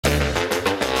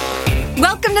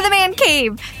Welcome to the Man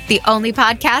Cave, the only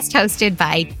podcast hosted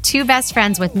by two best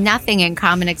friends with nothing in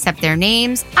common except their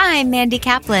names. I'm Mandy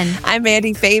Kaplan. I'm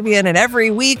Mandy Fabian, and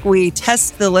every week we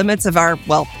test the limits of our,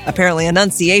 apparently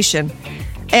enunciation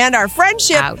and our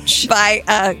friendship by,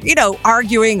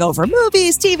 arguing over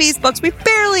movies, TVs, books. We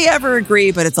barely ever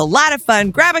agree, but it's a lot of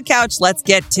fun. Grab a couch. Let's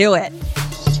get to it.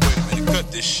 Wait a minute,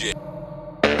 cut this shit.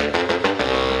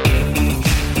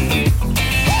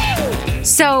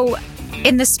 So,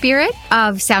 in the spirit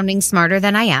of sounding smarter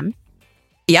than I am,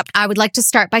 I would like to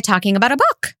start by talking about a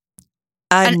book.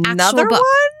 Another book.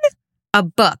 A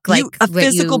book. A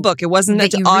physical book. It wasn't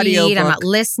an audio book. I'm not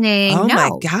listening. Oh, no. my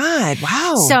God.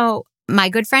 Wow. So my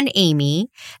good friend Amy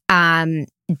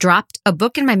dropped a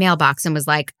book in my mailbox and was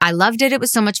like, I loved it. It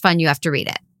was so much fun. You have to read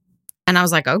it. And I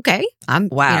was like, okay.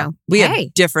 We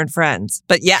have different friends.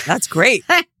 But yeah, that's great.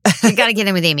 You got to get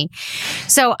in with Amy.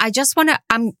 So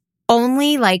I'm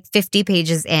only like 50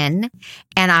 pages in,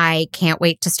 and I can't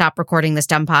wait to stop recording this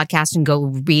dumb podcast and go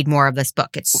read more of this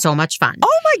book. It's so much fun.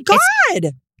 Oh my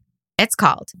God. It's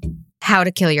called How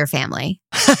to Kill Your Family.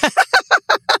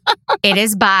 It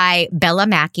is by Bella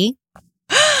Mackie.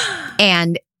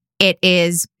 And it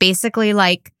is basically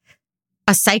like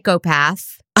a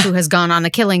psychopath who has gone on a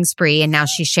killing spree, and now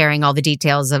she's sharing all the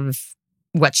details of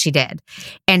what she did.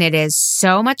 And it is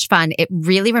so much fun. It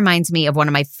really reminds me of one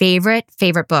of my favorite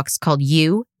books called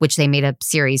You, which they made a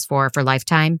series for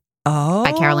Lifetime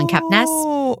by Carolyn Kepnes.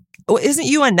 Oh, isn't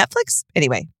You on Netflix?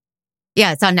 Anyway.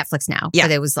 Yeah, it's on Netflix now. Yeah.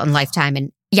 But it was on Lifetime.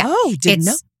 And yeah. Oh, didn't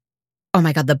know. Oh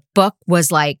my God, the book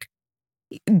was like,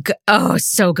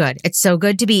 so good. It's so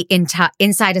good to be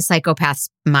inside a psychopath's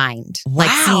mind. Wow.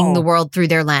 Like seeing the world through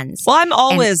their lens. Well, I'm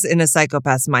always in a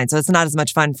psychopath's mind, so it's not as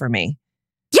much fun for me.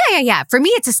 Yeah. For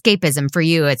me, it's escapism. For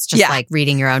you, it's just like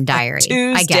reading your own diary.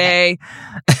 Tuesday. I get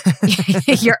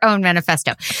it. Your own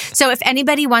manifesto. So if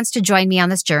anybody wants to join me on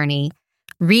this journey,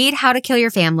 read How to Kill Your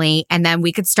Family, and then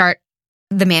we could start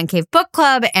the Man Cave Book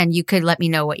Club, and you could let me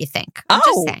know what you think. I'm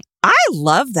just saying. I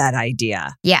love that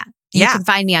idea. Yeah. You can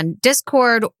find me on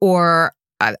Discord or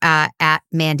at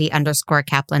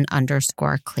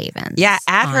Mandy_Kaplan_Clavens. Yeah,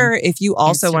 at her if you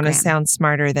also want to sound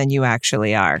smarter than you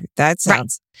actually are. That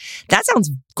sounds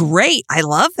great. I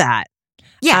love that.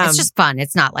 Yeah, it's just fun.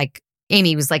 It's not like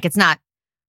Amy was like, it's not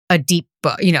a deep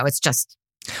book. It's just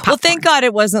popcorn. Well, thank God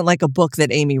it wasn't like a book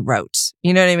that Amy wrote.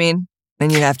 You know what I mean?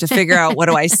 And you have to figure out, what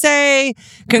do I say?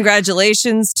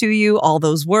 Congratulations to you. All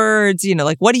those words,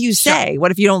 what do you say? What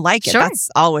if you don't like it? Sure. That's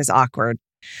always awkward.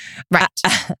 Right.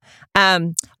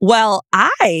 Well,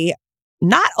 I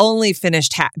not only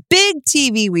finished big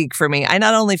TV week for me. I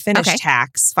not only finished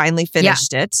Hacks, finally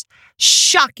finished it.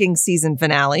 Shocking season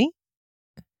finale.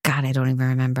 God, I don't even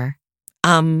remember.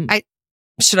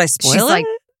 Should I spoil it?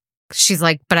 She's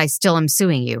like, but I still am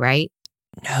suing you, right?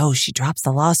 No, she drops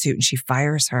the lawsuit and she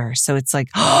fires her. So it's like,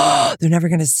 they're never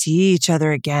going to see each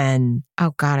other again.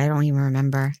 Oh God, I don't even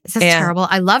remember. This is terrible.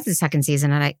 I love the second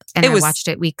season, and I watched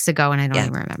it weeks ago, and I don't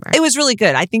even remember. It was really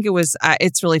good. I think it was.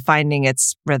 It's really finding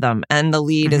its rhythm, and the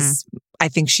lead is. I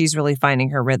think she's really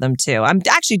finding her rhythm too. I'm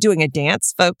actually doing a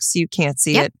dance, folks. You can't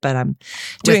see it, but I'm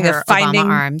doing her finding. Obama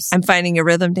arms. I'm finding a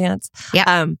rhythm dance.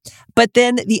 Yeah. But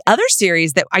then the other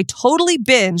series that I totally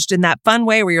binged in that fun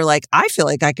way, where you're like, I feel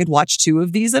like I could watch 2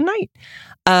 of these a night.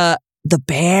 The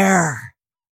Bear.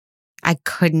 I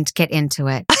couldn't get into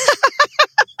it.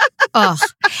 Ugh.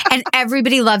 And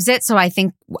everybody loves it, so I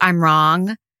think I'm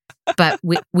wrong. But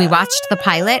we watched the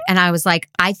pilot, and I was like,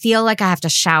 I feel like I have to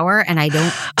shower, and I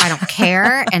don't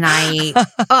care, and ugh.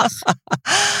 Oh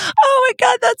my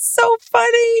God, that's so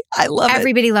funny. I love it.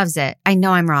 Everybody loves it. I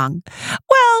know I'm wrong.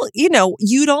 Well, you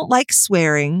don't like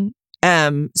swearing.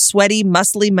 Sweaty,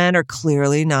 muscly men are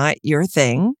clearly not your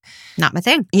thing. Not my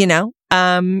thing.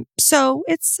 So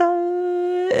it's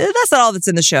that's not all that's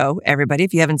in the show. Everybody,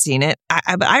 if you haven't seen it,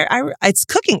 it's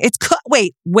cooking.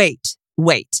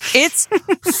 Wait. It's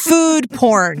food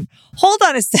porn. Hold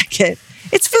on a second.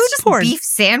 It's food porn. Beef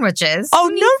sandwiches. Oh,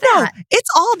 no. It's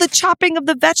all the chopping of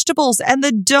the vegetables and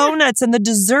the donuts and the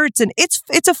desserts. And it's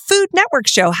a Food Network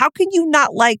show. How can you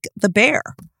not like The Bear?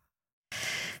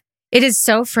 It is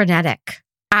so frenetic.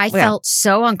 I felt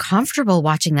so uncomfortable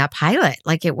watching that pilot.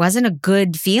 Like, it wasn't a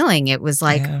good feeling. It was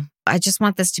like, I just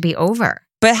want this to be over.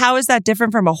 But how is that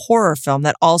different from a horror film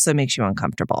that also makes you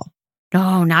uncomfortable?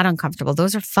 No, not uncomfortable.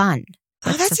 Those are fun.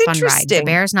 That's a fun interesting. ride. The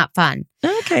Bear's not fun.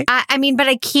 Okay. I mean, but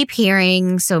I keep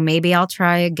hearing, so maybe I'll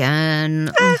try again.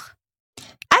 I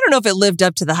don't know if it lived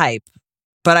up to the hype,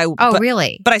 but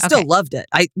really? But I still loved it.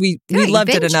 We loved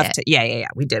it enough it. to. Yeah.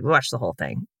 We did. We watched the whole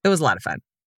thing. It was a lot of fun.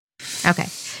 Okay.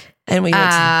 And we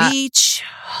went to the beach.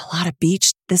 A lot of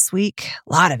beach this week.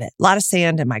 A lot of it. A lot of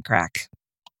sand in my crack.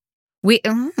 I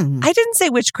didn't say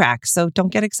which crack, so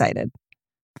don't get excited.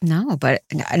 No, but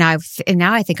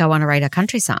now I think I want to write a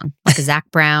country song, like a Zac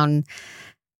Brown,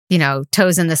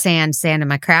 toes in the sand, sand in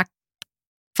my crack.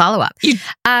 Follow up.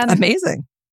 Amazing.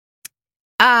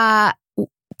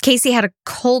 Casey had a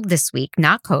cold this week,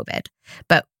 not COVID,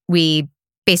 but we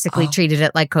basically treated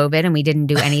it like COVID and we didn't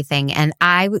do anything. And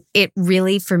it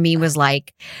really for me was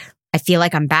like, I feel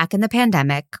like I'm back in the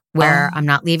pandemic where I'm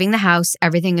not leaving the house.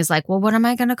 Everything is like, well, what am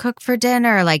I going to cook for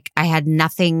dinner? Like I had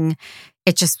nothing.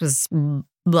 It just was,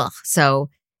 blech. So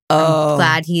I'm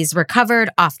glad he's recovered,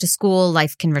 off to school,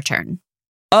 life can return.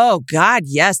 Oh God,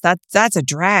 yes, that's a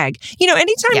drag.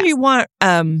 Anytime you want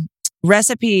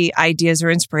recipe ideas or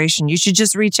inspiration, you should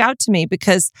just reach out to me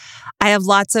because I have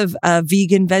lots of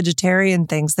vegan, vegetarian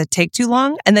things that take too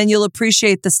long, and then you'll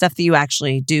appreciate the stuff that you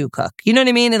actually do cook. You know what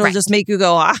I mean? It'll just make you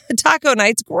go, taco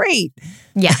night's great.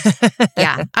 Yeah,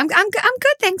 yeah. I'm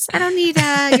good, thanks. I don't need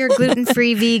your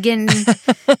gluten-free vegan.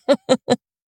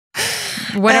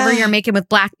 Whatever you're making with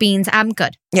black beans, I'm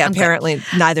good. Yeah, apparently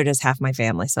neither does half my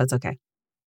family, so it's okay.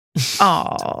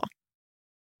 Oh.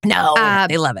 No,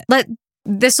 they love it.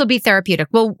 This will be therapeutic.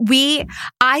 Well,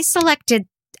 I selected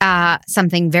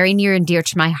something very near and dear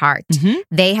to my heart. Mm-hmm.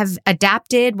 They have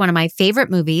adapted one of my favorite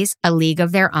movies, A League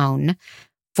of Their Own,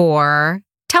 for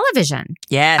television.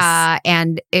 Yes.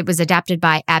 And it was adapted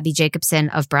by Abbi Jacobson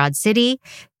of Broad City.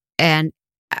 And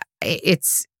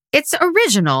it's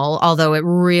original, although it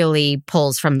really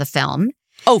pulls from the film.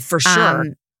 Oh, for sure.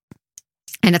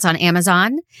 And it's on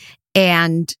Amazon.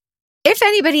 And if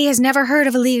anybody has never heard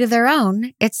of A League of Their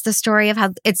Own, it's the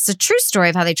true story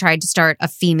of how they tried to start a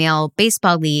female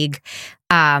baseball league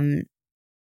in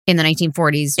the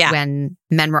 1940s when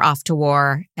men were off to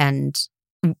war and,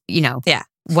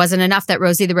 wasn't enough that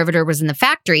Rosie the Riveter was in the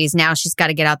factories. Now she's got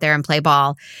to get out there and play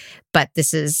ball. But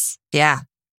this is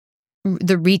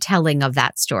the retelling of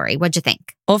that story. What'd you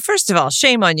think? Well, first of all,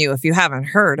 shame on you if you haven't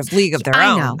heard of League of Their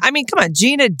Own. Know. I mean, come on,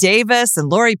 Gina Davis and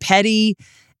Lori Petty.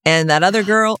 And that other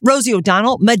girl, Rosie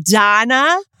O'Donnell,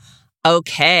 Madonna.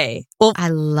 Okay. Well, I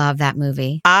love that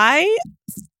movie. I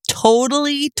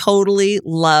totally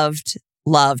loved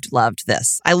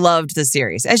this. I loved the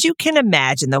series. As you can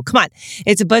imagine, though, come on.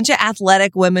 It's a bunch of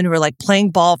athletic women who are like playing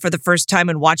ball for the first time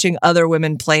and watching other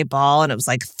women play ball. And it was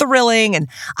like thrilling. And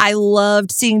I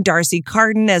loved seeing D'Arcy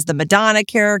Carden as the Madonna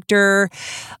character.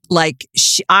 Like,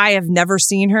 I have never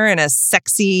seen her in a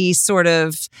sexy sort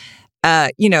of...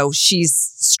 she's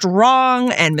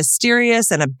strong and mysterious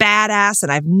and a badass.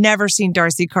 And I've never seen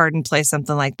D'Arcy Carden play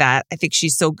something like that. I think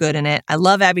she's so good in it. I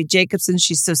love Abbi Jacobson.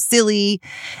 She's so silly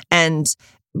and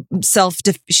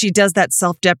she does that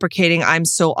self-deprecating, I'm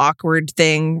so awkward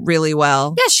thing really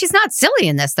well. Yeah, she's not silly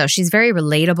in this though. She's very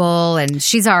relatable and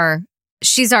she's our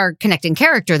connecting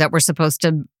character that we're supposed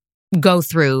to go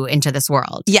through into this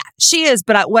world. Yeah, she is.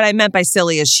 But what I meant by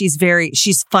silly is she's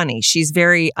funny. She's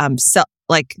very,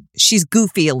 she's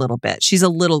goofy a little bit. She's a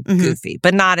little goofy,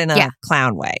 but not in a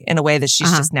clown way, in a way that she's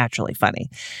just naturally funny.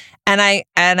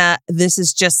 And this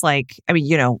is just like, I mean,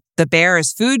 The Bear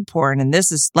is food porn and this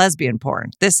is lesbian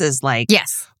porn. This is like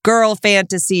girl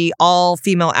fantasy. All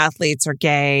female athletes are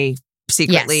gay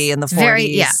secretly in the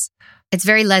 40s. It's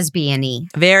very lesbian-y.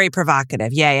 Very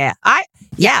provocative. Yeah.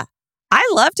 I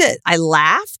loved it. I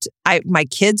laughed. My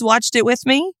kids watched it with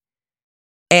me.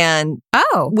 And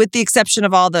with the exception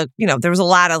of all the, there was a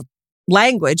lot of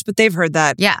language, but they've heard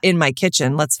that in my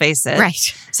kitchen, let's face it.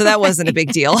 Right. So that wasn't a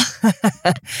big deal. And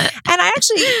I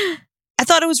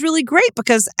thought it was really great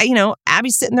because,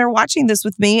 Abby's sitting there watching this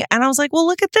with me. And I was like, well,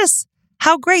 look at this.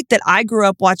 How great that I grew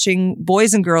up watching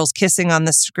boys and girls kissing on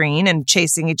the screen and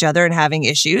chasing each other and having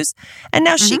issues. And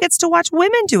now she gets to watch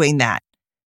women doing that.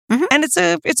 Mm-hmm. And it's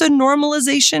a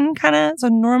normalizing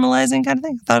kind of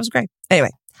thing. I thought it was great.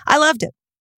 Anyway, I loved it.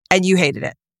 And you hated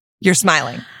it. You're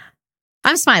smiling.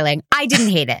 I'm smiling. I didn't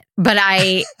hate it, but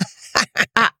I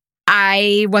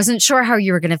wasn't sure how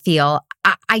you were going to feel.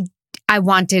 I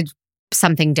wanted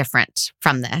something different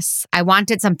from this. I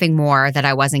wanted something more that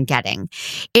I wasn't getting.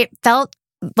 It felt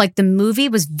like the movie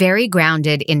was very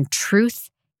grounded in truth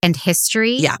and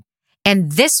history. Yeah.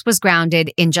 And this was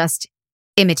grounded in just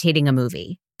imitating a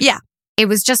movie. Yeah. It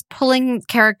was just pulling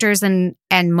characters and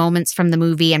moments from the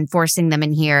movie and forcing them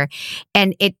in here.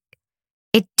 And it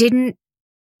didn't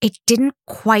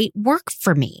quite work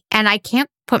for me. And I can't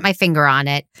put my finger on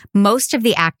it. Most of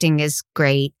the acting is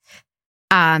great.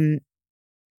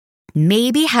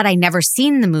 Maybe had I never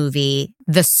seen the movie,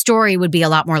 the story would be a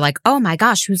lot more like, oh my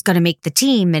gosh, who's going to make the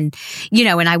team? And,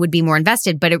 and I would be more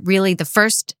invested. But it really, the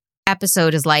first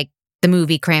episode is like the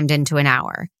movie crammed into an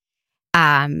hour.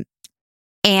 And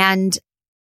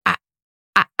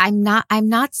I'm not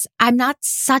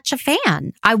such a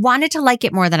fan. I wanted to like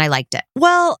it more than I liked it.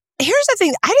 Well, here's the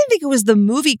thing. I didn't think it was the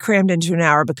movie crammed into an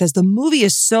hour because the movie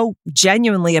is so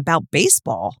genuinely about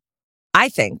baseball. I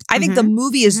think the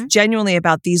movie is genuinely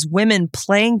about these women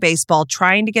playing baseball,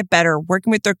 trying to get better,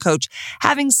 working with their coach,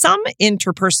 having some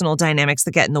interpersonal dynamics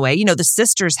that get in the way. You know, the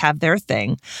sisters have their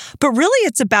thing, but really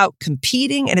it's about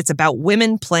competing and it's about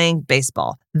women playing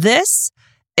baseball. This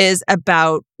is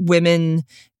about women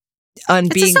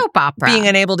it's a soap opera. Being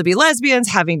unable to be lesbians,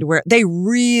 having to wear, they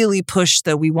really push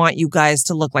we want you guys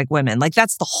to look like women. Like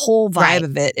that's the whole vibe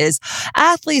of it is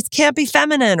athletes can't be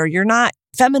feminine or you're not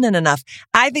feminine enough.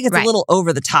 I think it's a little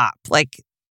over the top, like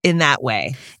in that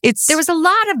way. There was a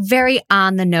lot of very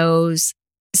on the nose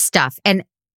stuff. And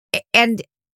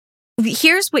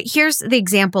here's the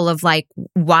example of like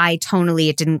why tonally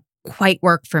it didn't quite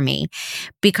work for me.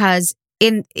 Because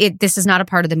this is not a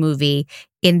part of the movie.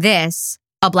 In this,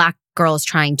 a Black girl is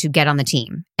trying to get on the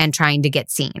team and trying to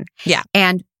get seen. Yeah.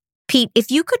 And Pete,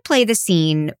 if you could play the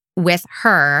scene with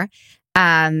her,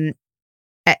 the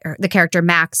character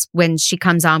Max, when she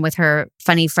comes on with her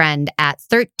funny friend at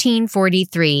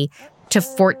 13:43 to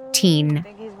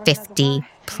 14:50,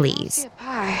 please.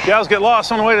 Gals get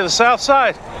lost on the way to the south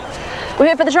side. We're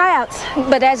here for the tryouts,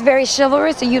 but that's very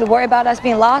chivalrous of you to worry about us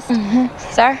being lost,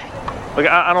 sir. Look,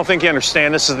 I don't think you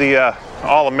understand. This is the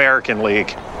All-American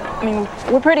League. I mean,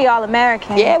 we're pretty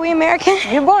all-American. Yeah, we American.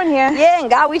 You're born here. Yeah,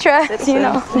 and God we trust, you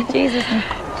know. Jesus.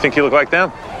 Think you look like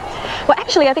them? Well,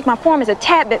 actually, I think my form is a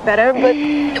tad bit better, but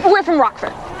we're from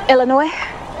Rockford, Illinois,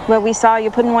 where we saw you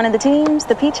putting one of the teams,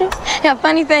 the Peaches. Yeah,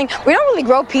 funny thing, we don't really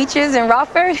grow peaches in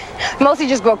Rockford. We mostly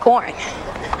just grow corn.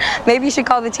 Maybe you should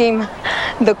call the team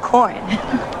the Corn.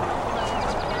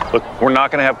 Look, we're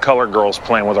not going to have colored girls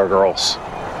playing with our girls.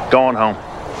 Going home.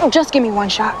 Oh, just give me one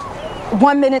shot.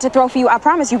 1 minute to throw for you. I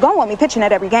promise you gonna want me pitching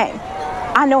at every game.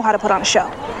 I know how to put on a show.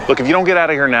 Look, if you don't get out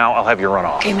of here now, I'll have you run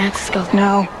off. Okay, Max, let's go.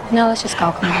 No, let's just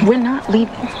go. Come on. We're not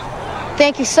leaving.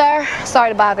 Thank you, sir. Sorry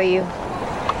to bother you.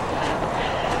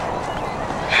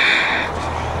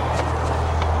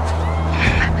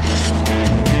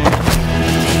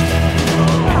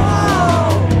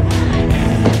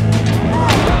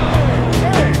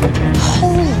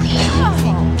 Holy,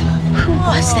 who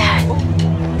was that?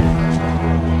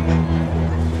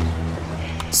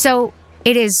 So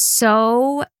it is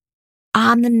so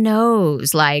on the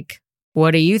nose. Like,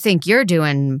 what do you think you're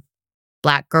doing,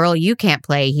 Black girl? You can't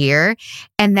play here.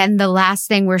 And then the last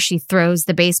thing where she throws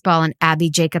the baseball and Abby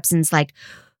Jacobson's like,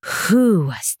 who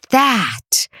was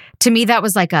that? To me, that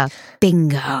was like a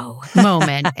bingo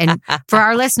moment. And for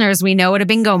our listeners, we know what a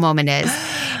bingo moment is.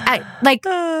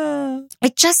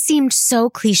 It just seemed so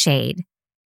cliched.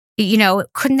 You know,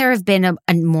 couldn't there have been a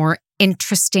more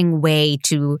interesting way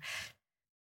to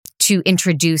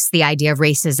introduce the idea of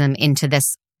racism into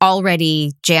this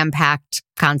already jam-packed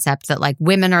concept that like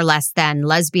women are less than,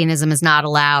 lesbianism is not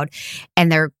allowed.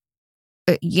 And they're,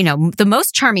 the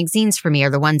most charming scenes for me are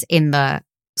the ones in the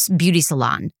beauty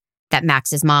salon that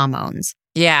Max's mom owns.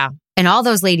 Yeah. And all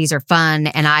those ladies are fun.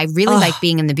 And I really like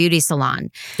being in the beauty salon.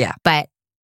 Yeah. But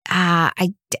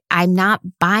I'm not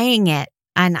buying it.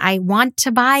 And I want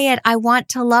to buy it. I want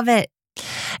to love it.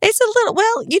 It's a little,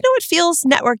 it feels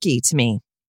networky to me.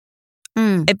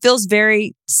 It feels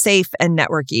very safe and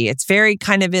networky. It's very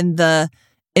kind of in the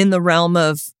realm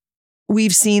of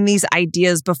we've seen these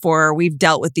ideas before. We've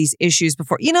dealt with these issues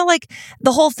before. You know, like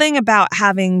the whole thing about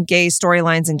having gay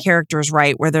storylines and characters,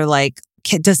 right? Where they're like,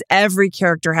 does every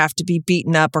character have to be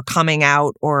beaten up or coming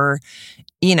out or,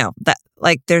 that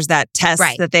like there's that test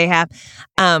that they have.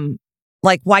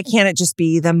 Like, why can't it just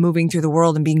be them moving through the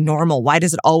world and being normal? Why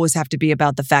does it always have to be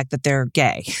about the fact that they're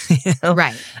gay?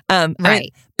 Right.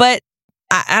 But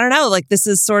I don't know, like this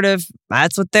is sort of,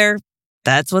 that's what they're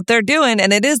doing.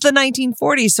 And it is the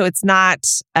 1940s. So it's not,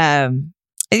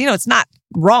 it's not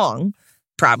wrong,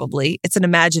 probably. It's an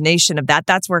imagination of that.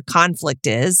 That's where conflict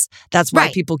is. That's why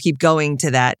people keep going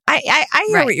to that. I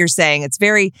hear what you're saying. It's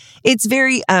very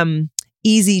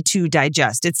easy to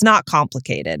digest. It's not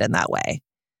complicated in that way.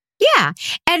 Yeah.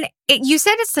 And you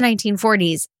said it's the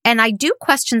 1940s. And I do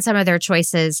question some of their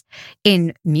choices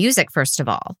in music, first of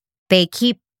all. They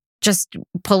keep just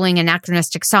pulling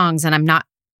anachronistic songs, and I'm not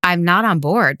on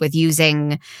board with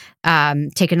using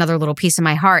Take Another Little Piece of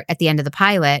My Heart at the end of the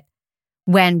pilot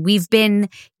when we've been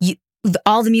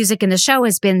all the music in the show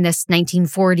has been this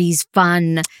 1940s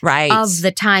fun of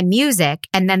the time music,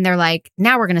 and then they're like,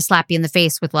 now we're going to slap you in the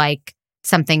face with like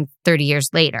something 30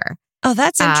 years later. Oh,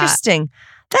 that's interesting.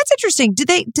 That's interesting. Do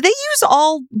they use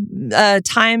all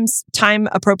time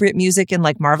appropriate music in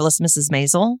like Marvelous Mrs.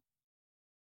 Maisel?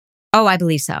 Oh, I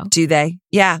believe so. Do they?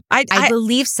 Yeah. I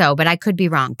believe so, but I could be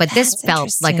wrong. But this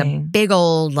felt like a big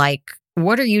old, like,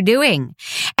 what are you doing?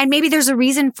 And maybe there's a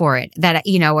reason for it that,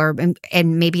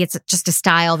 and maybe it's just a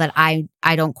style that I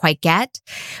don't quite get.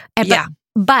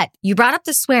 But you brought up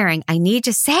the swearing. I need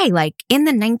to say, like, in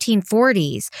the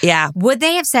 1940s, would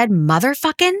they have said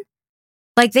motherfucking?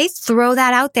 Like, they throw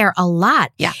that out there a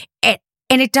lot. Yeah.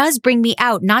 And it does bring me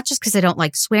out, not just because I don't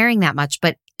like swearing that much,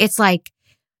 but it's like,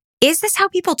 is this how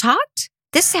people talked?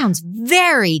 This sounds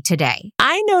very today.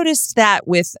 I noticed that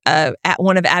with at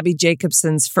one of Abby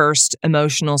Jacobson's first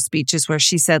emotional speeches where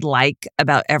she said like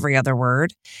about every other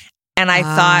word. And I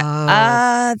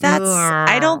thought,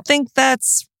 I don't think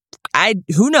that's,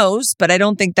 who knows, but I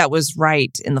don't think that was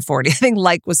right in the 40s. I think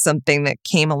like was something that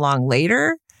came along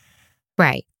later.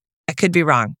 Right. I could be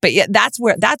wrong, but yeah, that's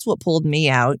what pulled me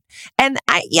out. And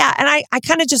I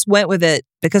kind of just went with it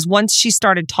because once she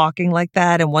started talking like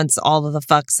that and once all of the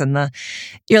fucks and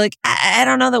you're like, I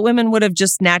don't know that women would have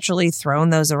just naturally thrown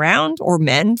those around or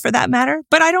men for that matter.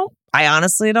 But I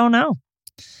honestly don't know.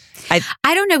 I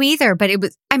don't know either, but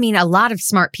a lot of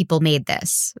smart people made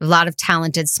this. A lot of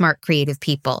talented, smart, creative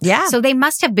people. Yeah. So they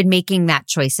must have been making that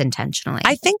choice intentionally.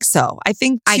 I think so. I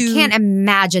can't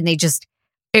imagine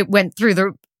it went through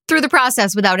the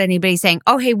process without anybody saying,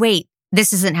 oh, hey, wait,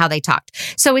 this isn't how they talked.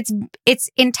 So it's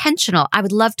intentional. I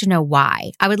would love to know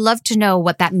why. I would love to know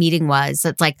what that meeting was.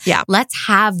 It's like, let's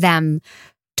have them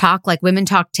talk like women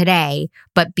talk today,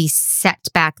 but be set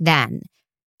back then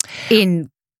in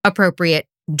appropriate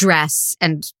dress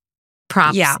and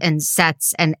props and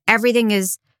sets and everything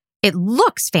it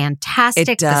looks fantastic.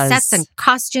 It does. The sets and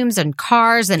costumes and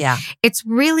cars and it's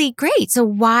really great. So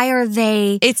why are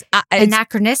they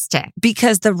anachronistic?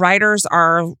 Because the writers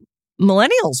are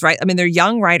millennials, right? I mean, they're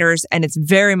young writers and it's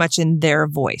very much in their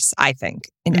voice, I think,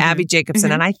 in Abby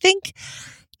Jacobson. And I think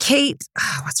Kate,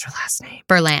 what's her last name?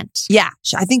 Berlant. Yeah.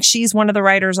 I think she's one of the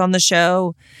writers on the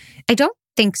show. I don't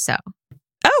think so.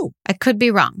 Oh. I could be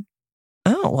wrong.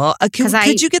 Oh, well,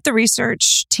 could you get the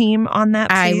research team on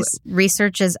that, please?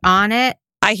 Research is on it.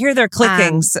 I hear they're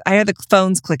clicking. I hear the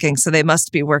phones clicking, so they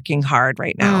must be working hard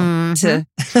right now to...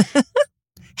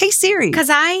 Hey, Siri. Because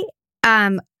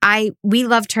we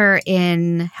loved her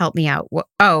in, help me out.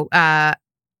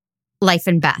 Life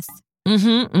and Beth.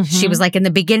 She was like in the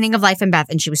beginning of Life and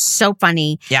Beth, and she was so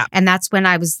funny. Yeah. And that's when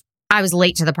I was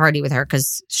late to the party with her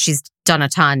because she's done a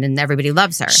ton and everybody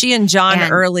loves her. She and John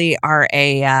Early are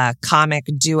a comic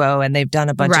duo and they've done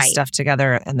a bunch of stuff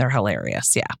together and they're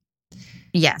hilarious. Yeah.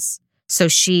 Yes. So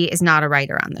she is not a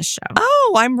writer on this show.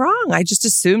 Oh, I'm wrong. I just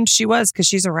assumed she was because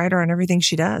she's a writer on everything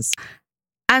she does.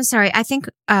 I'm sorry. I think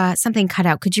something cut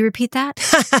out. Could you repeat that?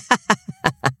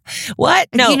 What?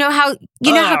 No. You know how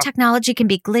technology can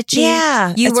be glitchy?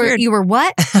 Yeah. You were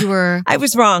what? You were I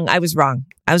was wrong.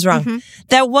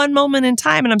 That one moment in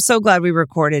time, and I'm so glad we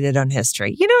recorded it on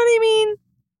history. You know what I mean?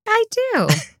 I do.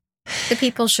 The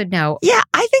people should know. Yeah,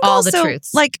 I think all also, the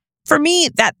truths. Like for me,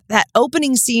 that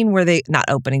opening scene where not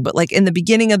opening, but like in the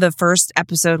beginning of the first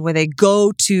episode where they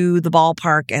go to the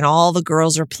ballpark and all the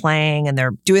girls are playing and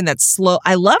they're doing that slow.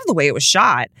 I love the way it was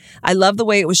shot. I love the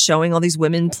way it was showing all these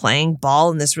women playing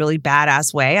ball in this really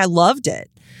badass way. I loved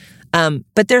it.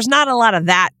 But there's not a lot of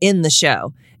that in the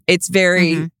show. It's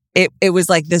very, it was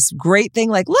like this great thing.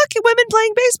 Like, look at women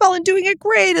playing baseball and doing it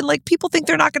great. And like people think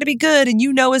they're not going to be good.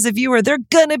 And as a viewer, they're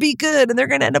going to be good and they're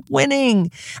going to end up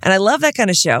winning. And I love that kind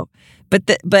of show. But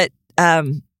it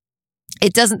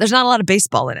doesn't, there's not a lot of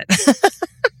baseball in it.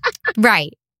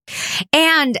 Right.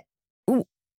 And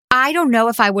I don't know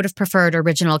if I would have preferred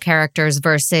original characters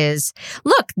versus,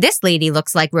 look, this lady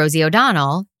looks like Rosie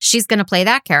O'Donnell. She's going to play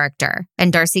that character.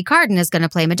 And Darcy Carden is going to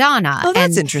play Madonna. Oh,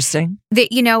 that's interesting.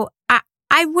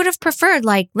 I would have preferred,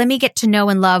 like, let me get to know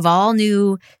and love all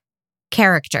new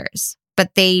characters.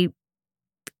 But it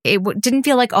didn't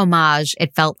feel like homage.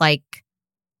 It felt like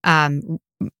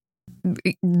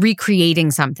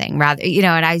recreating something rather,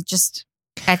 and I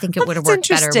think it would have worked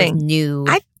better with new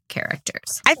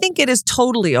characters. I think it is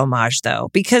totally homage though,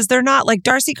 because they're not like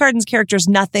Darcy Carden's character is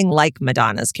nothing like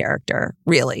Madonna's character,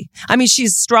 really. I mean,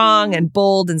 she's strong and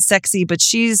bold and sexy, but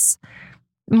she's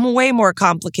way more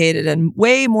complicated and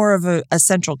way more of a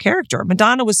central character.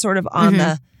 Madonna was sort of on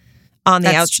the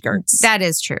outskirts. That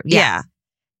is true. Yeah.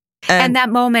 And that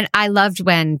moment I loved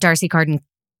when Darcy Carden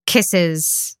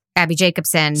kisses Abby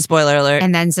Jacobson. Spoiler alert.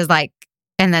 And then says,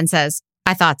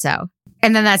 I thought so.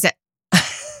 And then that's it.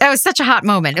 That was such a hot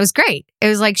moment. It was great. It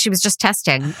was like she was just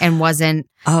testing and wasn't.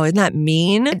 Oh, isn't that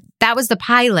mean? That was the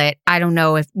pilot. I don't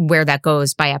know where that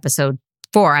goes by episode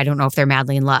 4. I don't know if they're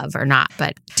madly in love or not,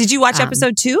 but Did you watch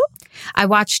episode 2? I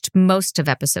watched most of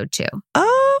episode 2.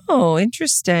 Oh,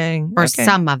 interesting. Or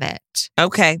some of it.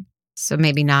 Okay. So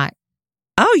maybe not.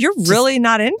 Oh, you're really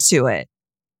not into it.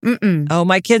 Mm-mm. Oh,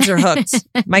 my kids are hooked.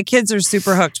 My kids are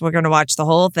super hooked. We're going to watch the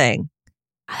whole thing.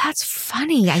 Oh, that's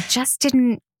funny. I just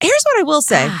didn't. Here's what I will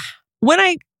say. When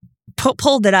I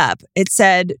pulled it up, it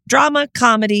said drama,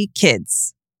 comedy,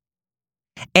 kids.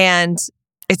 And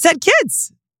it said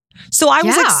kids. So I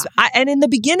was, and in the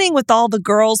beginning with all the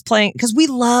girls playing, because we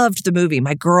loved the movie.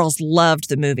 My girls loved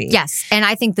the movie. Yes. And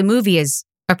I think the movie is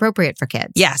appropriate for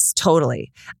kids. Yes,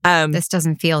 totally. This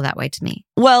doesn't feel that way to me.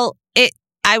 Well,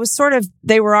 I was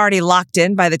they were already locked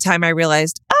in by the time I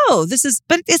realized,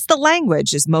 but it's the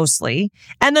language is mostly.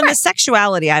 And then the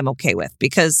sexuality I'm okay with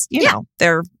because, you know,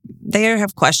 they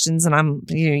have questions and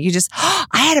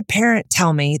I had a parent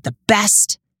tell me the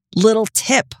best little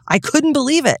tip. I couldn't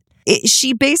believe it.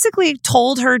 She basically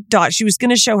told her daughter she was going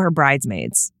to show her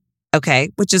Bridesmaids, okay,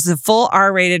 which is a full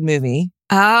R-rated movie.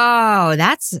 Oh,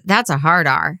 that's a hard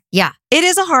R. Yeah. It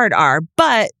is a hard R,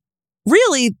 but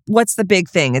really, what's the big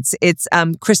thing? It's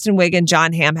Kristen Wiig and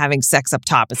John Hamm having sex up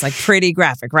top. It's like pretty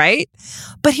graphic, right?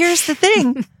 But here's the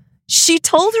thing. She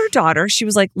told her daughter, she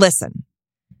was like, listen,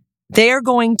 they are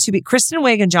going to be, Kristen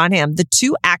Wiig and John Hamm, the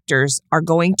two actors are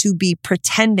going to be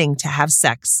pretending to have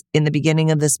sex in the beginning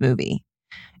of this movie.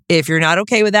 If you're not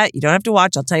okay with that, you don't have to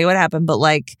watch. I'll tell you what happened. But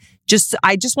I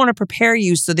just want to prepare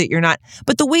you so that you're not.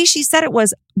 But the way she said it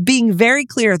was being very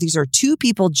clear. These are two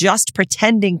people just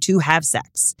pretending to have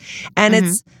sex. And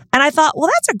and I thought, well,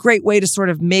 that's a great way to sort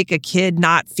of make a kid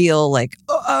not feel like,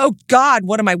 oh God,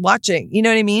 what am I watching? You know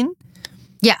what I mean?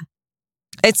 Yeah.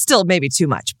 It's still maybe too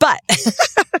much, but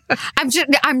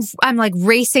I'm like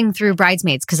racing through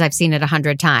Bridesmaids because I've seen it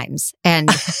 100 times. And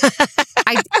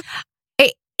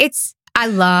I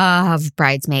love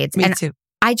Bridesmaids. Me too.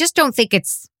 I just don't think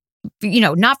it's,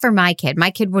 not for my kid.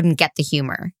 My kid wouldn't get the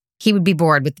humor. He would be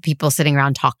bored with the people sitting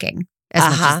around talking as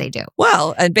much as they do.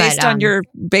 Well, and based on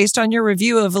your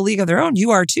review of A League of Their Own,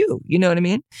 you are too. You know what I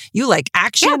mean? You like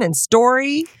action and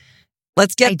story.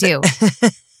 Let's get. I do.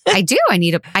 I do.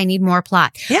 I need more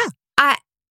plot. Yeah.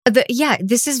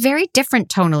 This is very different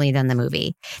tonally than the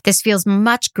movie. This feels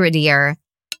much grittier,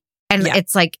 and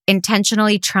it's like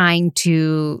intentionally trying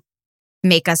to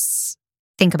make us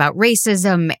think about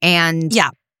racism and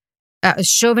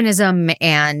chauvinism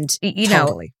and,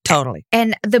 Totally.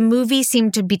 And the movie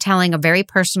seemed to be telling a very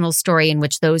personal story in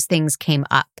which those things came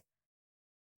up.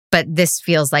 But this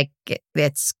feels like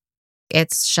it's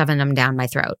shoving them down my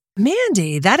throat.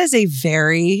 Mandy, that is a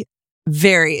very,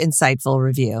 very insightful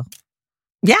review.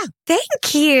 Yeah.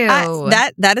 Thank you.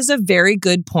 That is a very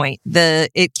good point.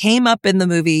 It came up in the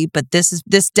movie, but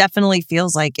this definitely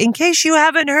feels like, in case you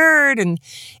haven't heard, and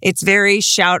it's very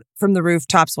shout from the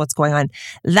rooftops what's going on.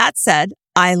 That said,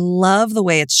 I love the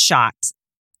way it's shot.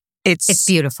 It's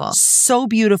beautiful. So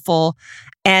beautiful.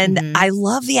 And I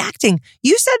love the acting.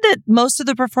 You said that most of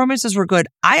the performances were good.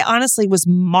 I honestly was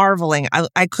marveling.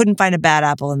 I couldn't find a bad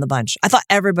apple in the bunch. I thought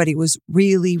everybody was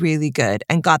really, really good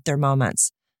and got their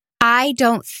moments. I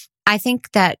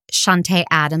think that Shantae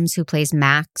Adams, who plays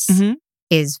Max,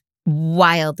 is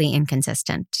wildly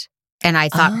inconsistent. And I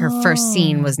thought her first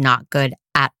scene was not good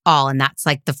at all. And that's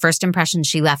like the first impression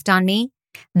she left on me.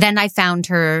 Then I found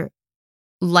her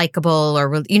likable,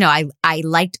 or, I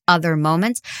liked other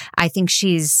moments. I think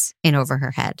she's in over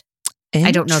her head.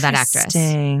 I don't know that actress,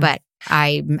 but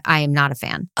I am not a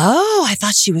fan. Oh, I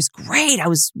thought she was great.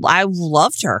 I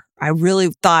loved her. I really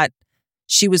thought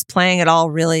she was playing it all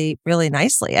really, really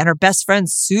nicely. And her best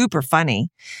friend's super funny.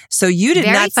 So you did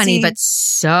not funny, but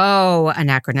so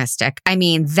anachronistic. I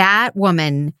mean, that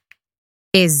woman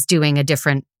is doing a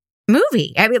different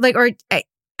movie. I mean,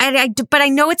 but I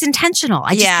know it's intentional.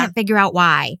 I just can't figure out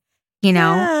why.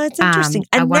 Yeah, it's interesting.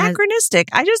 Anachronistic.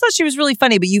 I just thought she was really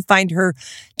funny, but you find her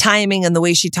timing and the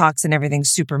way she talks and everything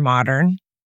super modern.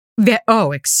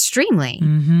 Extremely.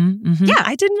 Yeah,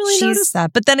 I didn't really notice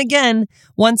that. But then again,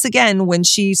 once again, when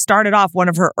she started off one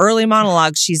of her early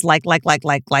monologues, she's like.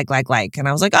 And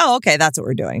I was like, oh, okay, that's what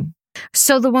we're doing.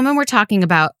 So the woman we're talking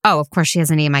about, of course, she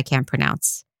has a name I can't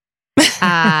pronounce.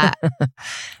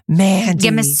 Mandy.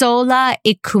 Gemisola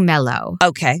Ikumelo.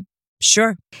 Okay,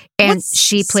 sure. And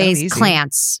she plays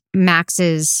Clance,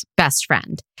 Max's best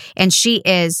friend. And she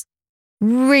is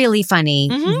really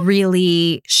funny,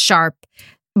 really sharp.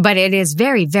 But it is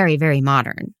very, very, very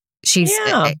modern. It's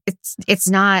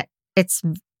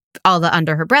all the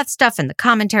under her breath stuff and the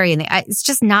commentary and it's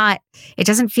just not, it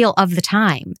doesn't feel of the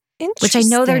time, which I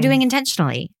know they're doing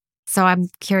intentionally. So I'm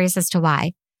curious as to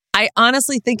why. I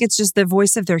honestly think it's just the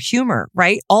voice of their humor,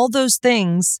 right? All those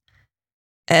things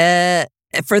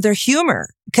for their humor.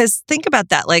 Because think about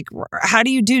that. Like, how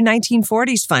do you do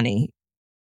 1940s funny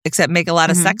except make a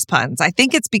lot of sex puns? I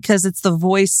think it's because it's the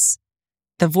voice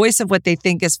of what they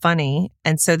think is funny.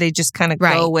 And so they just kind of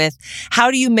go with,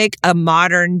 how do you make a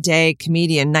modern day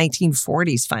comedian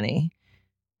 1940s funny?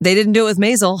 They didn't do it with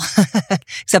Maisel,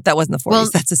 except that wasn't the 40s. Well,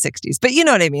 that's the 60s. But you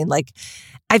know what I mean? Like,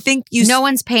 I think no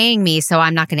one's paying me, so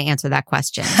I'm not going to answer that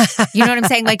question. You know what I'm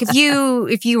saying? Like, if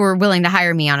you were willing to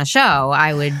hire me on a show,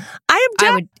 I would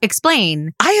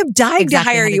explain. I am dying to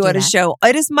hire you on a show.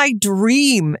 It is my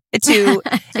dream it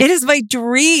is my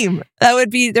dream. There would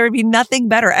be nothing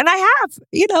better. And I have,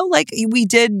 like we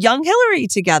did Young Hillary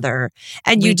together,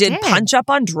 and you did Punch Up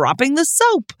on Dropping the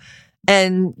Soap.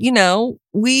 And,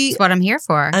 that's what I'm here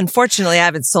for. Unfortunately, I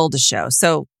haven't sold a show.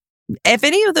 So if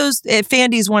any of those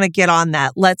Fandies want to get on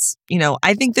that, let's,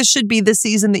 I think this should be the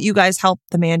season that you guys help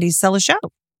the Mandy's sell a show.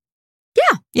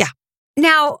 Yeah. Yeah.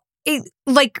 Now,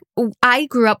 I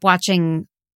grew up watching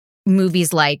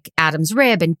movies like Adam's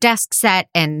Rib and Desk Set.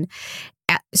 And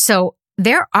so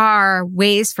there are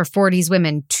ways for 40s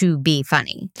women to be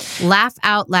funny. Laugh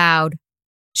out loud,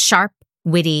 sharp,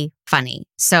 witty, funny.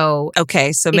 So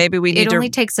okay, so maybe we need to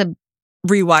only takes a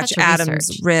rewatch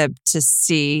Adam's Rib to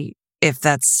see if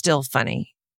that's still funny.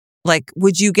 Like,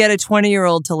 would you get a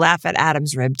 20-year-old to laugh at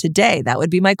Adam's Rib today? That would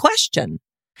be my question.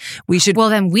 Well,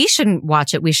 then we shouldn't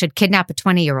watch it. We should kidnap a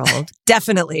 20-year-old.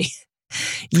 Definitely.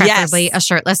 Preferably a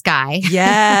shirtless guy.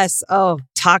 Yes. Oh,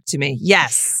 talk to me.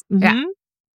 Yes. Mm-hmm.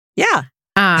 Yeah.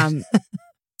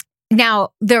 Now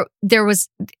there was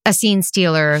a scene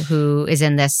stealer who is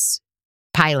in this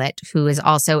pilot, who is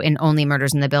also in Only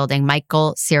Murders in the Building,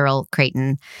 Michael Cyril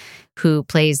Creighton, who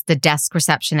plays the desk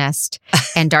receptionist.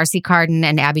 And Darcy Carden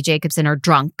and Abby Jacobson are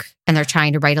drunk and they're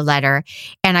trying to write a letter.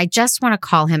 And I just want to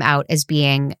call him out as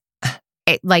being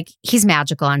he's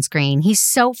magical on screen. He's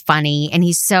so funny, and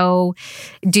he's so.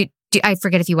 I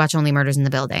forget if you watch Only Murders in the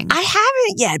Building. I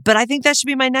haven't yet, but I think that should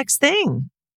be my next thing.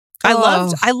 I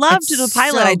loved the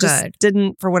pilot. So I just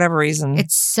didn't, for whatever reason.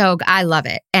 It's so good. I love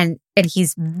it. And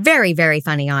he's very, very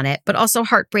funny on it, but also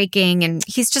heartbreaking. And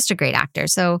he's just a great actor.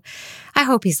 So I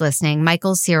hope he's listening.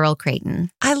 Michael Cyril Creighton.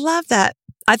 I love that.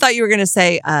 I thought you were going to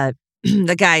say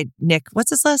the guy, Nick, what's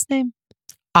his last name?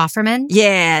 Offerman?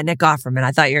 Yeah, Nick Offerman.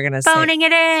 I thought you were going to say. Phoning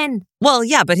it in. Well,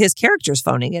 yeah, but his character's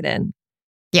phoning it in.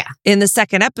 Yeah. In the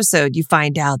second episode, you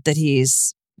find out that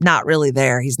he's not really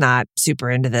there. He's not super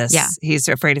into this. Yeah. He's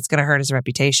afraid it's going to hurt his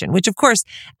reputation, which of course,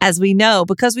 as we know,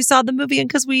 because we saw the movie and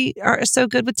because we are so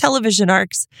good with television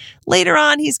arcs, later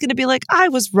on, he's going to be like, I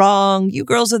was wrong. You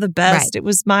girls are the best. Right. It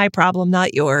was my problem,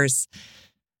 not yours.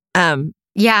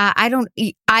 Yeah, I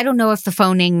don't know if the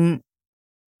phoning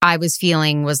I was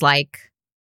feeling was like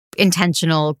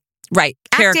intentional, right?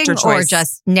 Character choice, or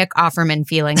just Nick Offerman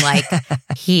feeling like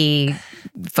he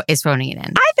is phoning it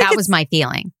in. That was my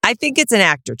feeling. I think it's an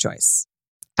actor choice.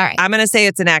 All right, I'm going to say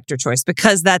it's an actor choice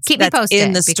because that's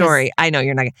in the story. I know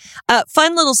you're not.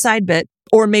 Fun little side bit,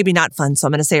 or maybe not fun. So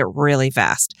I'm going to say it really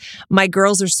fast. My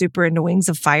girls are super into Wings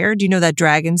of Fire. Do you know that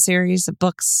Dragon series of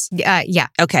books? Yeah.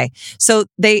 Okay. So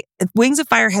Wings of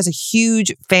Fire has a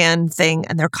huge fan thing,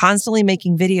 and they're constantly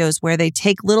making videos where they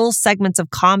take little segments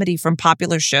of comedy from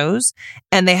popular shows,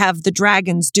 and they have the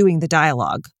dragons doing the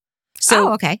dialogue.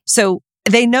 So, okay. So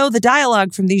they know the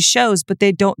dialogue from these shows, but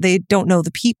they don't know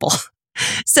the people.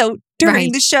 So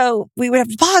during the show, we would have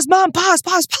to pause, Mom, pause.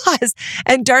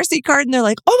 And Darcy Carden, they're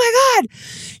like, oh my God,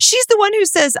 she's the one who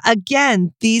says,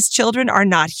 again, these children are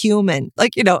not human.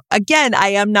 Like, again, I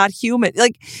am not human.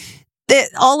 Like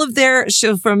all of their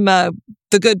show from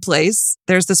The Good Place,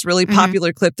 there's this really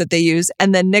popular clip that they use.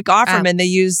 And then Nick Offerman, they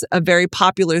use a very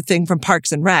popular thing from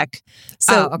Parks and Rec.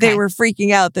 So they were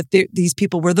freaking out that these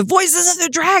people were the voices of the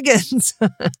dragons.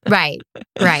 Right.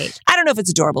 I don't know if it's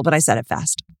adorable, but I said it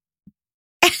fast.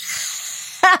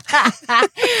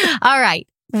 All right.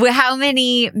 How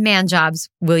many man jobs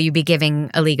will you be giving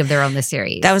A League of Their Own this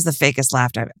series? That was the fakest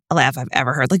laugh I've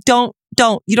ever heard. Like,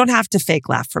 you don't have to fake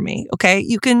laugh for me. Okay.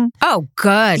 You can. Oh,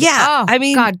 good. Yeah. Oh, I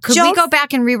mean, God, could we go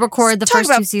back and re-record the first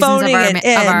 2 seasons of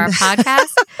our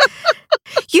podcast?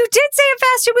 You did say it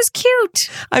fast. It was cute.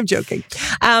 I'm joking.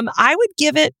 I would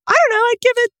give it, I don't know.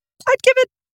 I'd give it,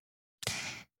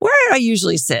 where do I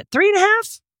usually sit?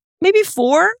 3.5, maybe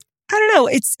 4. I don't know.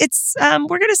 It's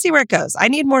we're going to see where it goes. I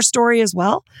need more story as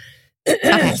well.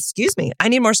 Okay. Excuse me. I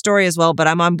need more story as well, but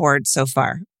I'm on board so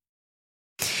far.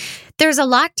 There's a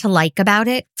lot to like about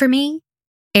it for me.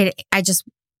 It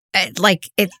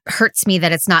hurts me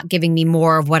that it's not giving me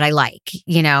more of what I like,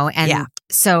 And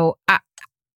so I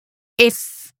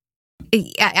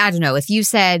don't know, if you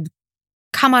said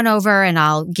come on over and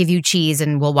I'll give you cheese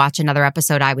and we'll watch another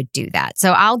episode, I would do that.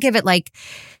 So I'll give it like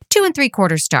 2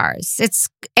 3/4 stars.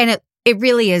 It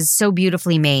really is so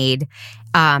beautifully made.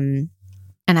 And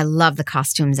I love the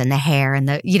costumes and the hair and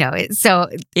there's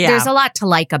a lot to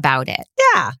like about it.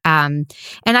 Yeah. And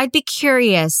I'd be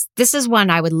curious. This is one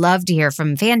I would love to hear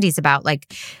from Fandies about,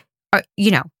 like,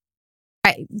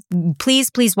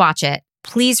 please watch it.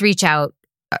 Please reach out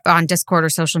on Discord or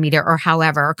social media or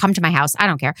however, or come to my house. I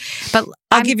don't care. But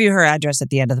I'll give you her address at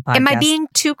the end of the podcast. Am I being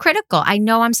too critical? I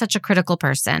know I'm such a critical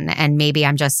person and maybe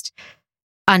I'm just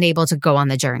unable to go on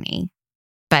the journey.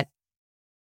 But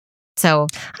so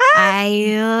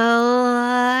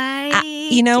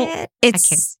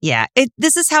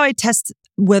this is how I test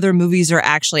whether movies are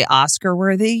actually Oscar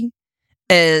worthy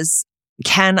is,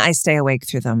 can I stay awake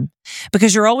through them?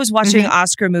 Because you're always watching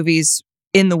Oscar movies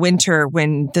in the winter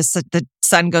when the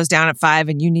sun goes down at 5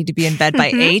 and you need to be in bed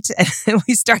by 8 and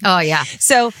we start. Oh yeah.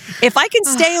 So if I can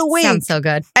stay awake. Sounds so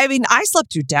good. I mean, I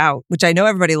slept through Doubt, which I know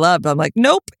everybody loved. But I'm like,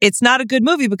 nope, it's not a good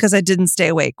movie because I didn't stay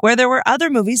awake. Where there were other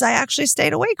movies I actually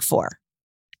stayed awake for.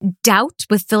 Doubt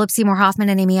with Philip Seymour Hoffman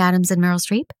and Amy Adams and Meryl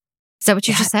Streep. Is that what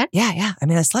you just said? Yeah. I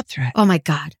mean, I slept through it. Oh my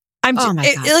God.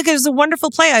 It was a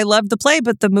wonderful play. I loved the play,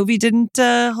 but the movie didn't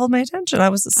hold my attention. I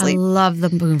was asleep. I love the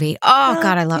movie. Oh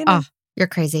God, I love. Oh, you're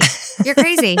crazy. You're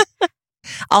crazy.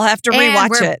 I'll have to rewatch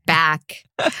we're it. Back.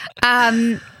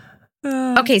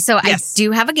 Okay, so yes. I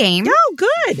do have a game. Oh,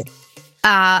 good.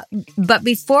 But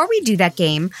before we do that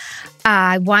game,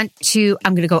 I'm going to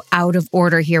go out of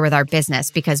order here with our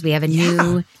business because we have a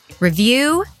new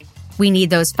review. We need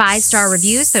those 5-star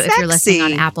reviews. So if you're listening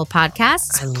on Apple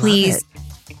Podcasts, please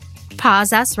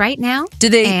pause us right now. Do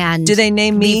they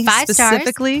name me 5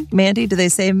 specifically? Stars. Mandy? Do they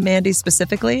say Mandy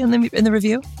specifically in the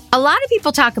review? A lot of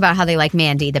people talk about how they like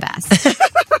Mandy the best.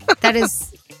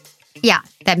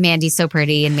 That Mandy's so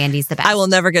pretty and Mandy's the best. I will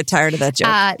never get tired of that joke.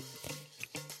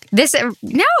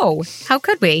 No, how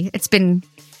could we? It's been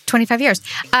 25 years.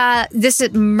 This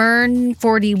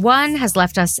Mern41 has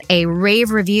left us a rave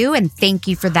review, and thank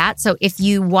you for that. So if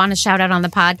you want to shout out on the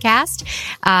podcast,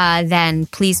 then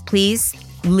please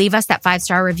leave us that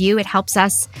 5-star review. It helps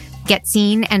us get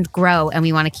seen and grow, and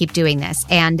we want to keep doing this.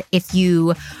 And if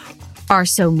you are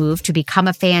so moved to become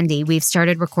a Fandy, we've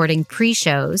started recording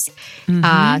pre-shows,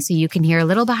 so you can hear a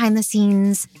little behind the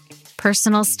scenes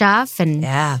personal stuff, and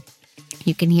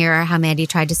you can hear how Mandy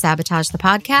tried to sabotage the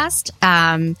podcast.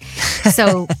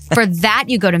 So for that,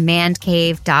 you go to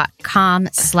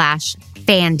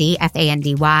mancave.com/Fandy,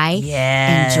 Fandy,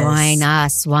 and join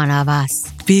us, one of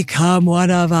us. Become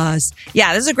one of us.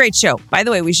 Yeah, this is a great show. By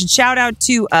the way, we should shout out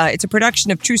to, it's a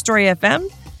production of True Story FM.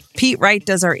 Pete Wright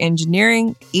does our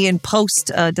engineering. Ian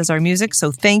Post does our music.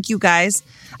 So thank you guys.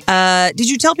 Did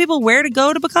you tell people where to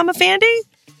go to become a Fandy?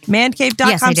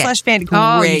 Mancave.com/Fandy.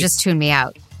 Oh, you just tuned me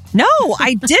out. No,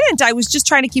 I didn't. I was just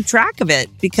trying to keep track of it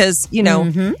because,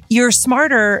 you're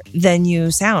smarter than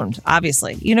you sound,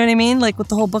 obviously. You know what I mean? Like with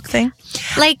the whole book thing.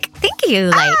 Thank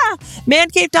you.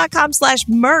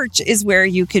 Mancave.com/merch is where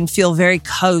you can feel very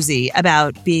cozy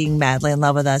about being madly in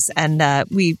love with us. And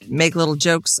we make little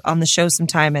jokes on the show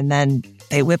sometime, and then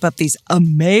they whip up these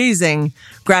amazing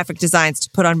graphic designs to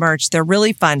put on merch. They're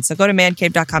really fun. So go to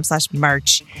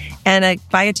mancave.com/merch and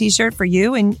buy a t-shirt for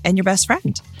you and your best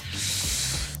friend.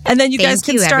 And then you guys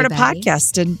can start a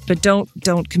podcast, but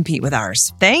don't compete with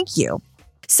ours. Thank you.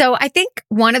 So I think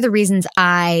one of the reasons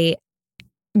I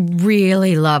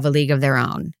really love A League of Their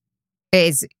Own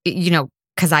is,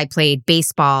 because I played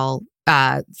baseball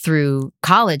through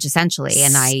college essentially,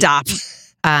 and Stop.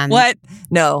 What?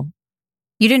 No,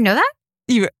 you didn't know that?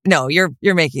 You're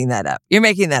making that up. You're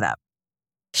making that up.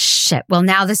 Shit. Well,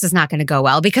 now this is not going to go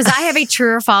well because I have a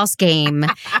true or false game,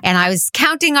 and I was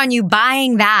counting on you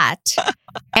buying that.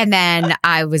 And then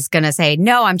I was going to say,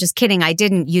 no, I'm just kidding. I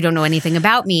didn't. You don't know anything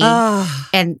about me.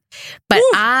 But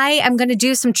I am going to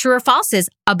do some true or falses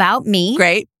about me.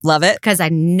 Great. Love it. Because I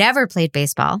never played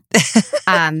baseball.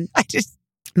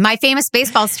 My famous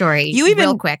baseball story.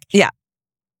 Real quick. Yeah.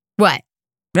 What?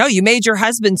 No, you made your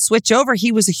husband switch over.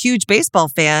 He was a huge baseball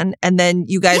fan. And then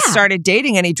you guys started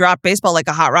dating and he dropped baseball like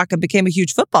a hot rock and became a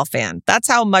huge football fan. That's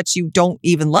how much you don't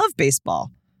even love baseball.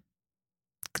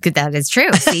 That is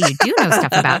true. See, you do know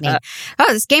stuff about me.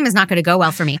 Oh, this game is not going to go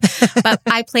well for me. But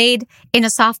I played in a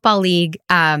softball league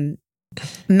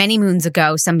many moons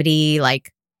ago. Somebody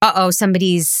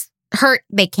somebody's hurt.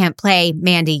 They can't play.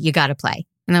 Mandy, you got to play.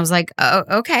 And I was like, oh,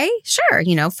 okay, sure,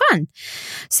 fun.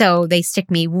 So they stick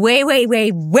me way, way,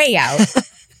 way, way out.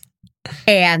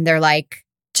 And they're like,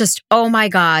 just, oh my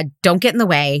God, don't get in the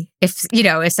way. If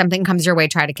something comes your way,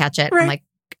 try to catch it. Right. I'm like,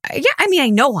 I mean, I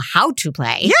know how to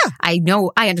play. Yeah.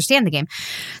 I understand the game.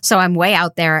 So I'm way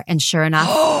out there, and sure enough,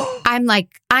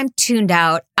 I'm tuned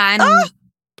out.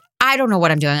 I don't know what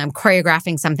I'm doing. I'm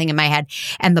choreographing something in my head,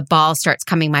 and the ball starts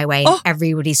coming my way, and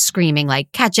everybody's screaming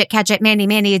like, catch it,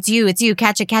 Mandy, it's you,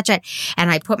 catch it. And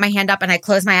I put my hand up and I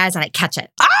close my eyes and I catch it.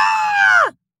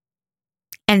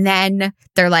 And then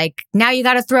they're like, now you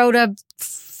got to throw it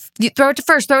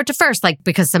to first, like,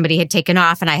 because somebody had taken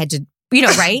off and I had to,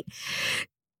 right?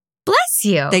 Bless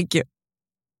you. Thank you.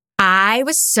 I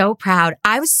was so proud.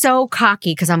 I was so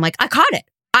cocky because I'm like, I caught it.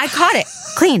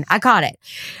 Clean. I caught it.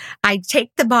 I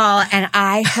take the ball and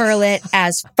I hurl it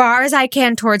as far as I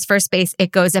can towards first base.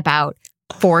 It goes about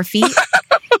 4 feet.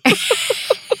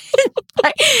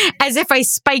 As if I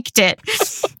spiked it.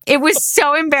 It was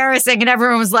so embarrassing. And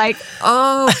everyone was like,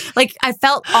 oh, like I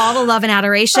felt all the love and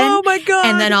adoration. Oh my God.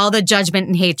 And then all the judgment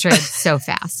and hatred so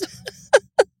fast.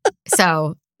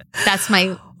 So that's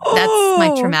my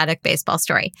traumatic baseball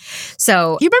story.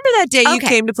 So you remember that day you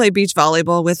came to play beach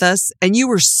volleyball with us and you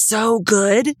were so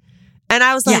good? And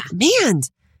I was like, man,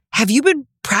 have you been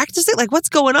practicing? Like, what's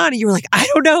going on? And you were like, I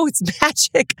don't know. It's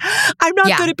magic. I'm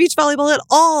not good at beach volleyball at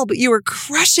all, but you were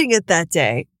crushing it that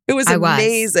day. It was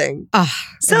amazing. Oh,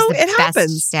 so it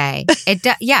happens. Day.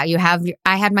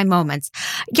 I had my moments.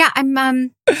 Yeah, I'm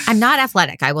not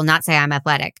athletic. I will not say I'm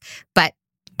athletic, but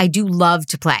I do love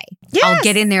to play. Yes. I'll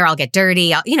get in there. I'll get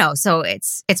dirty. So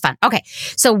it's fun. Okay.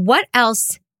 So what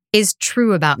else is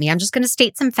true about me? I'm just going to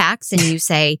state some facts and you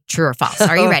say true or false.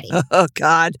 Are you ready? Oh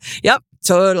God. Yep.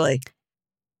 Totally.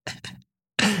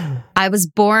 I was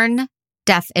born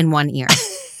deaf in one ear.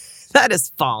 That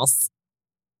is false.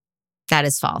 That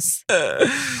is false.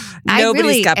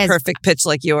 Nobody's got perfect pitch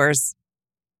like yours.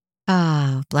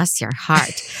 Oh, bless your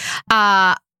heart.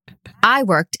 I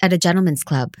worked at a gentleman's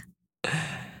club.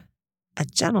 A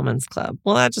gentleman's club?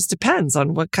 Well, that just depends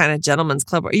on what kind of gentleman's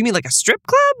club. You mean like a strip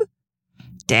club?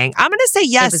 Dang. I'm going to say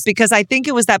yes because I think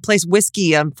it was that place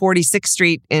Whiskey on 46th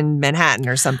Street in Manhattan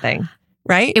or something,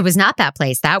 right? It was not that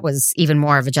place. That was even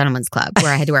more of a gentleman's club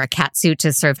where I had to wear a cat suit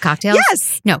to serve cocktails.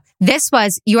 Yes. No,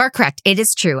 you are correct. It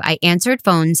is true. I answered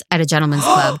phones at a gentleman's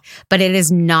club, but it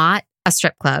is not a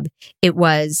strip club. It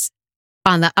was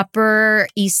on the Upper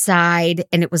East Side,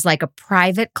 and it was like a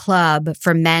private club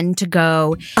for men to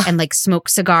go and like smoke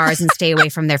cigars and stay away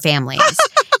from their families.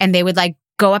 And they would like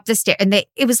go up the stairs, and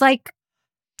it was like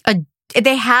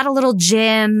they had a little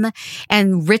gym,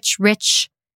 and rich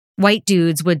white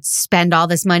dudes would spend all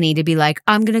this money to be like,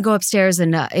 I'm going to go upstairs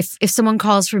and if someone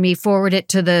calls for me, forward it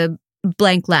to the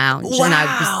blank lounge. Wow. And I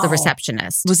was the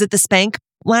receptionist. Was it the Spank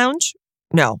Lounge?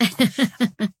 No.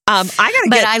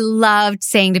 I loved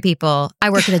saying to people, I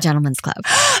work at a gentleman's club.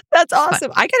 That's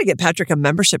awesome. I got to get Patrick a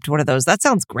membership to one of those. That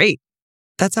sounds great.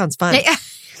 That sounds fun.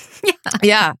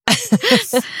 Yeah.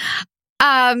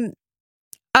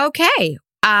 Okay.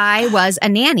 I was a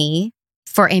nanny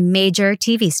for a major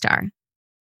TV star.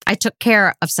 I took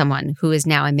care of someone who is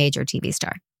now a major TV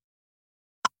star.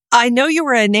 I know you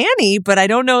were a nanny, but I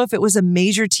don't know if it was a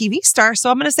major TV star.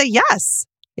 So I'm going to say yes.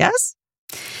 Yes?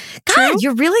 God, true?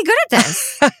 You're really good at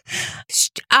this.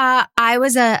 I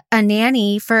was a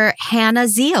nanny for Hannah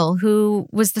Zeal, who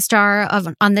was the star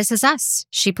on This Is Us.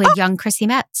 She played young Chrissy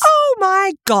Metz. Oh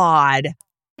my God.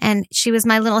 And she was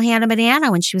my little Hannah Banana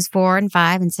when she was 4 and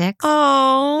 5 and 6.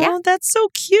 Oh, yeah. That's so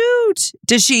cute.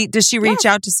 Does she reach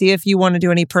out to see if you want to do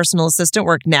any personal assistant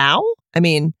work now? I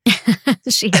mean,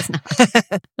 she has not.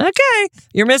 Okay.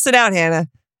 You're missing out, Hannah.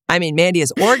 I mean, Mandy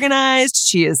is organized.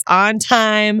 She is on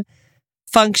time,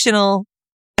 functional,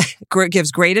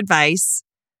 gives great advice.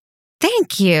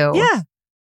 Thank you. Yeah.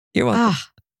 You're welcome.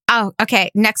 Oh,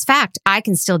 okay. Next fact. I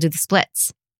can still do the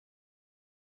splits.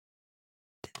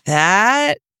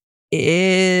 That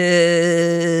is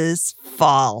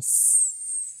false.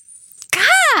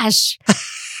 Gosh.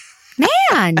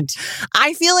 Man.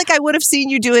 I feel like I would have seen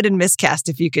you do it in Miscast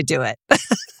if you could do it.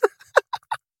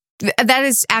 That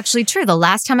is actually true. The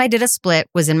last time I did a split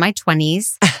was in my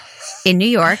 20s in New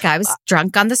York. I was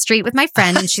drunk on the street with my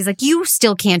friend and she's like, you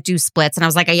still can't do splits. And I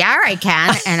was like, yeah, I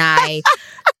can. And I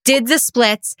did the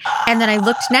splits. And then I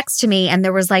looked next to me and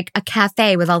there was like a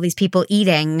cafe with all these people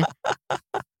eating.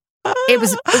 It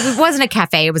wasn't a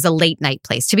cafe. It was a late night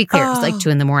place. To be clear, it was like 2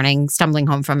 a.m, stumbling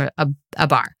home from a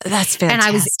bar. That's fantastic. And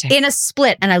I was in a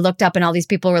split and I looked up and all these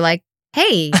people were like,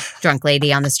 hey, drunk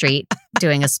lady on the street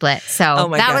doing a split.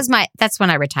 So that's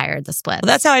when I retired the split. Well,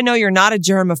 that's how I know you're not a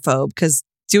germaphobe, because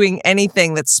doing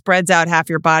anything that spreads out half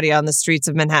your body on the streets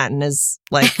of Manhattan is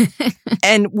like,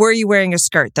 and were you wearing a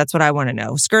skirt? That's what I want to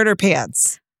know. Skirt or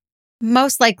pants?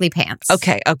 Most likely pants.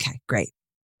 Okay, great.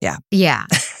 Yeah. Yeah.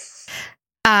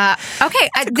 Okay.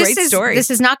 great story. This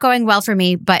is not going well for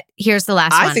me, but here's the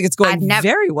last one. I think it's going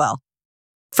very well.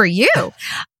 For you.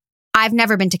 I've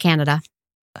never been to Canada.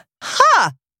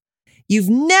 Huh. You've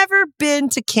never been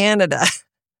to Canada.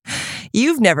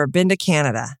 You've never been to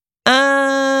Canada.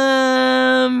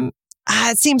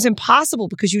 It seems impossible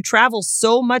because you travel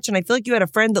so much, and I feel like you had a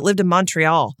friend that lived in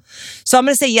Montreal. So I'm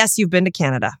going to say yes, you've been to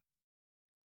Canada.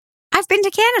 I've been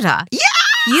to Canada. Yeah!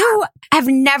 You have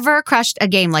never crushed a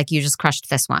game like you just crushed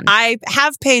this one. I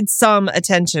have paid some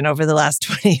attention over the last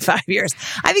 25 years.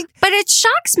 I think, but it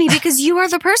shocks me because you are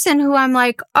the person who I'm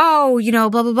like, oh, blah,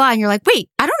 blah, blah. And you're like, wait,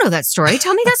 I don't know that story.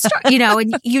 Tell me that story,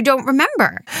 and you don't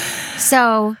remember.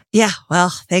 So. Yeah,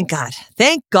 well, thank God.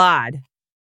 Thank God.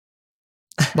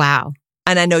 Wow.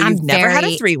 And I know you've never had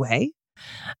a three-way.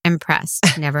 Impressed.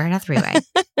 Never had a three-way.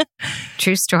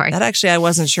 True story. That actually I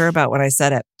wasn't sure about when I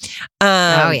said it.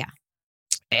 Oh, yeah.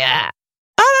 Yeah.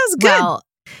 Oh, that was good. Well,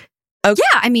 okay.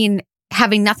 Yeah, I mean,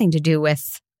 having nothing to do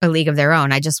with A League of Their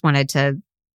Own, I just wanted to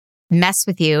mess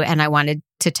with you and I wanted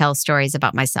to tell stories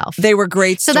about myself. They were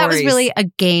great stories. So that was really a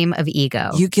game of ego.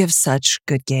 You give such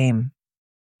good game.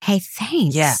 Hey,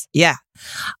 thanks. Yeah.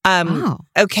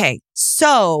 Okay,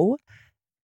 so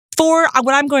for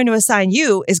what I'm going to assign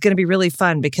you is going to be really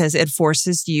fun because it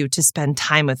forces you to spend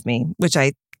time with me, which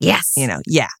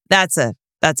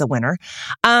that's a winner.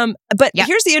 But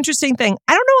here's the interesting thing.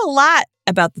 I don't know a lot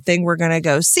about the thing we're going to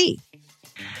go see.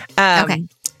 Okay.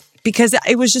 Because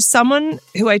it was just someone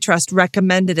who I trust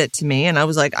recommended it to me. And I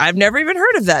was like, I've never even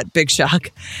heard of that. Big shock.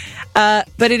 But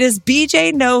it is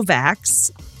BJ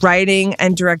Novak's writing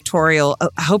and directorial.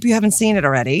 I hope you haven't seen it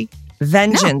already.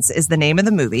 Vengeance is the name of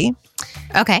the movie.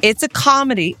 Okay. It's a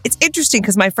comedy. It's interesting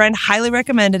because my friend highly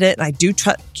recommended it. And I do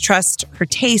trust her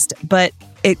taste, but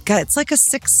it's like a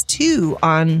 6.2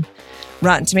 on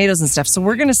Rotten Tomatoes and stuff. So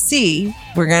we're going to see.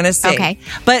 Okay.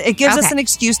 But it gives us an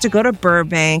excuse to go to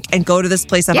Burbank and go to this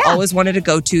place I've always wanted to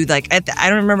go to. Like, I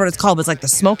don't remember what it's called, but it's like the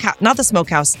Smokehouse. Not the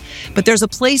Smokehouse, but there's a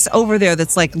place over there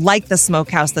that's like the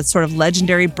Smokehouse that's sort of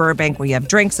legendary Burbank where you have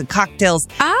drinks and cocktails.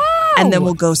 Oh. And then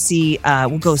we'll go see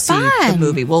the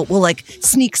movie. We'll like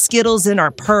sneak Skittles in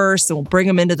our purse and we'll bring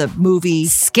them into the movie.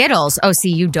 Skittles? Oh, see,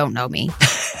 you don't know me.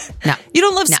 No. You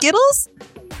don't love Skittles?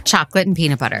 Chocolate and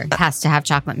peanut butter. It has to have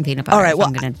chocolate and peanut butter. All right.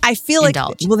 Well, I feel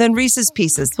indulge. Well, then Reese's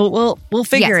Pieces. We'll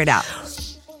figure it out.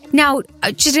 Now,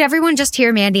 did everyone just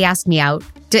hear Mandy ask me out?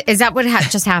 Is that what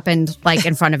just happened, like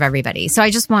in front of everybody? So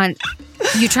I just want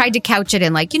you tried to couch it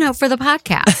in, like for the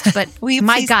podcast. But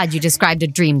my God, you described a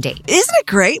dream date. Isn't it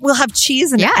great? We'll have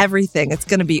cheese and everything. It's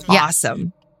going to be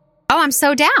awesome. Oh, I'm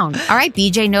so down. All right,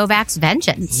 BJ Novak's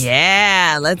Vengeance.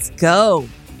 Yeah, let's go.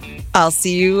 I'll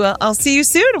see you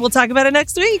soon. We'll talk about it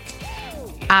next week.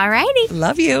 All righty.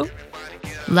 Love you.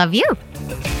 Love you.